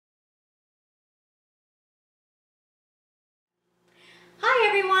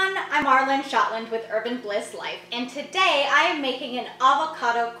I'm Marlon Shotland with Urban Bliss Life, and today I am making an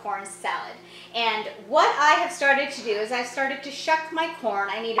avocado corn salad. And what I have started to do is I've started to shuck my corn.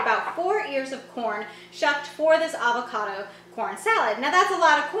 I need about 4 ears of corn shucked for this avocado corn salad. Now that's a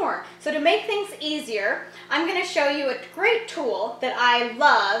lot of corn. So to make things easier, I'm going to show you a great tool that I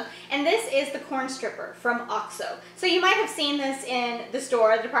love, and this is the corn stripper from OXO. So you might have seen this in the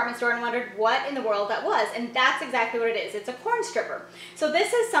store, the department store, and wondered what in the world that was, and that's exactly what it is. It's a corn stripper. So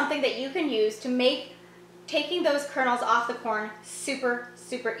this is something that you can use to make taking those kernels off the corn super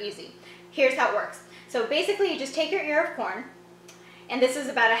easy. Here's how it works. So basically you just take your ear of corn, and this is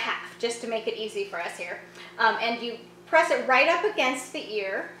about a half, just to make it easy for us here, and you press it right up against the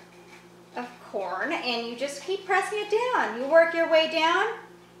ear of corn, and you just keep pressing it down. You work your way down,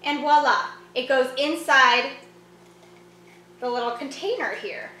 and voila, it goes inside the little container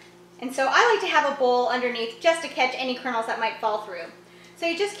here. And so I like to have a bowl underneath just to catch any kernels that might fall through. So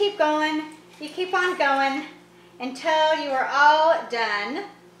you just keep going, you keep on going until you are all done.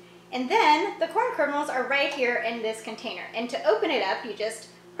 And then the corn kernels are right here in this container. And to open it up, you just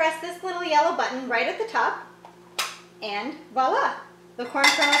press this little yellow button right at the top, and voila, the corn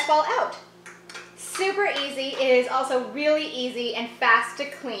kernels fall out. Super easy. It is also really easy and fast to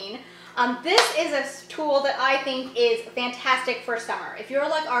clean. This is a tool that I think is fantastic for summer. If you're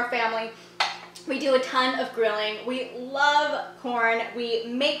like our family, we do a ton of grilling. We love corn. We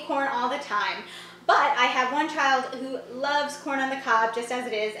make corn all the time. But I have one child who loves corn on the cob just as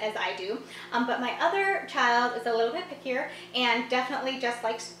it is, as I do. But my other child is a little bit pickier and definitely just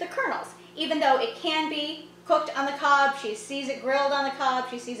likes the kernels. Even though it can be cooked on the cob, she sees it grilled on the cob,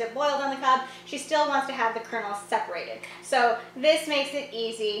 she sees it boiled on the cob, she still wants to have the kernels separated. So this makes it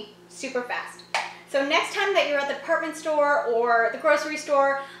easy, super fast. So next time that you're at the department store or the grocery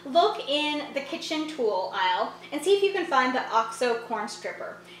store, look in the kitchen tool aisle and see if you can find the OXO corn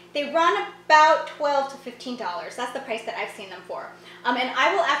stripper. They run about $12 to $15. That's the price that I've seen them for. And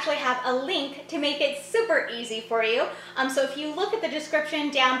I will actually have a link to make it super easy for you. So if you look at the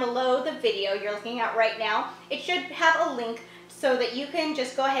description down below the video you're looking at right now, it should have a link so that you can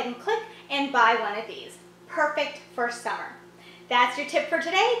just go ahead and click and buy one of these. Perfect for summer. That's your tip for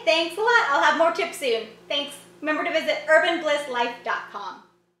today. Thanks a lot. I'll have more tips soon. Thanks. Remember to visit urbanblisslife.com.